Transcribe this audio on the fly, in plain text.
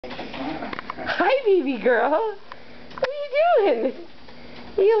Hi, baby girl. What are you doing?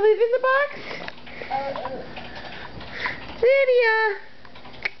 You live in the box? Lydia!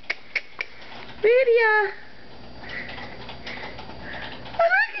 Lydia! Oh,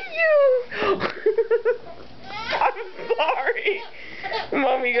 look at you! I'm sorry.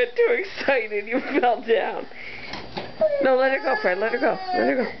 Mommy got too excited. You fell down. No, let her go, Fred. Let her go. Let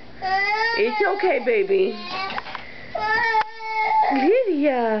her go. It's okay, baby.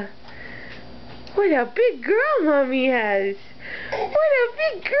 Lydia! What a big girl Mommy has! What a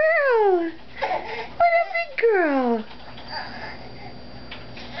big girl! What a big girl!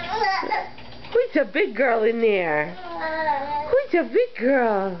 Who's a big girl in there? Who's a big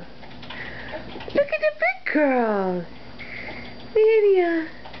girl? Look at the big girl! Lydia!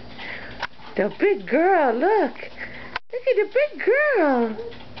 The big girl, look! Look at the big girl!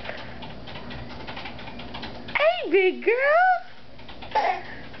 Hey, big girl!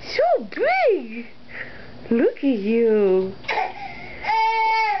 So big! Look at you!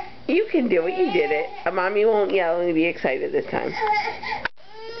 You can do it. You did it. Mommy won't yell and be excited this time.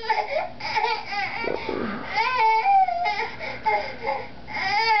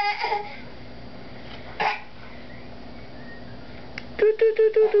 Do do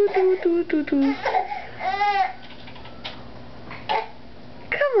do do do do do do.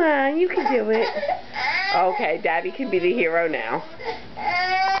 Come on, you can do it. Okay, Daddy can be the hero now.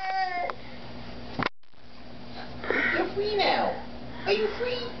 You're free now. Are you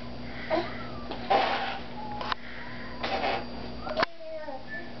free?